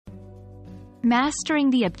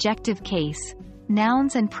Mastering the objective case,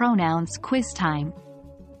 Nouns and Pronouns Quiz Time.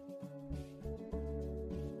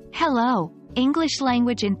 Hello, English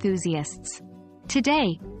language enthusiasts.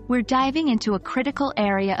 Today, we're diving into a critical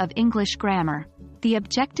area of English grammar, the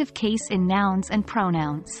objective case in nouns and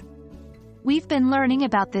pronouns. We've been learning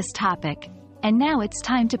about this topic, and now it's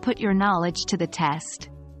time to put your knowledge to the test.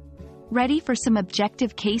 Ready for some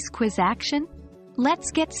objective case quiz action?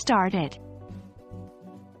 Let's get started.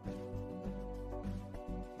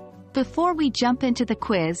 Before we jump into the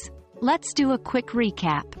quiz, let's do a quick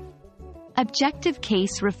recap. Objective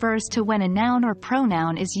case refers to when a noun or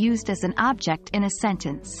pronoun is used as an object in a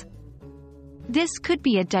sentence. This could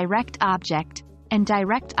be a direct object,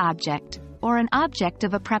 indirect object, or an object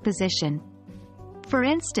of a preposition. For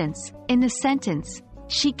instance, in the sentence,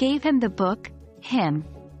 "She gave him the book," him,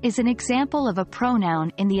 is an example of a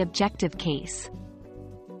pronoun in the objective case.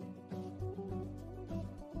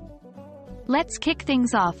 Let's kick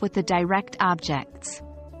things off with the direct objects.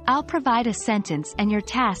 I'll provide a sentence and your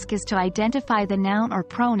task is to identify the noun or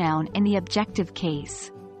pronoun in the objective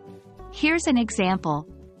case. Here's an example.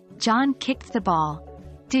 John kicked the ball.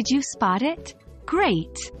 Did you spot it?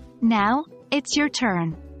 Great! Now, it's your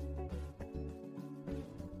turn.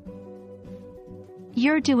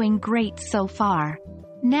 You're doing great so far.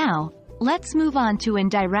 Now, let's move on to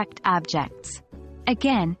indirect objects.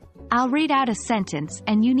 Again, I'll read out a sentence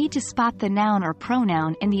and you need to spot the noun or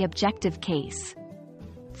pronoun in the objective case.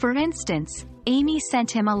 For instance, Amy sent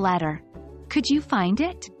him a letter. Could you find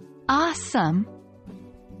it? Awesome!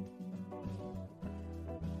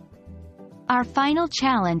 Our final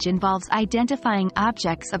challenge involves identifying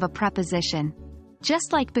objects of a preposition.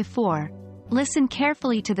 Just like before, listen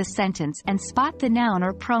carefully to the sentence and spot the noun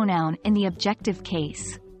or pronoun in the objective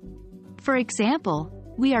case. For example,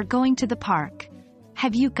 we are going to the park.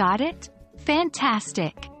 Have you got it?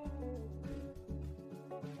 Fantastic!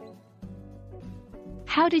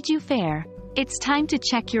 How did you fare? It's time to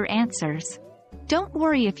check your answers. Don't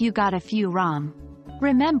worry if you got a few wrong.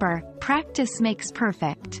 Remember, practice makes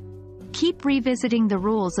perfect. Keep revisiting the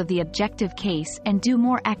rules of the objective case and do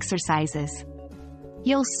more exercises.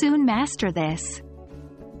 You'll soon master this.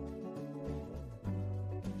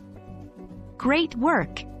 Great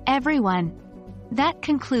work, everyone! That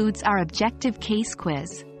concludes our objective case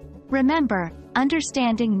quiz. Remember,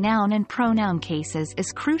 understanding noun and pronoun cases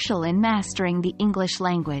is crucial in mastering the English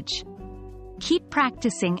language. Keep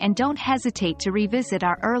practicing and don't hesitate to revisit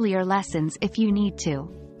our earlier lessons if you need to.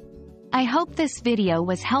 I hope this video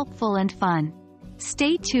was helpful and fun.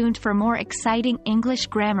 Stay tuned for more exciting English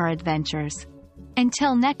grammar adventures.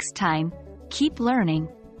 Until next time, keep learning.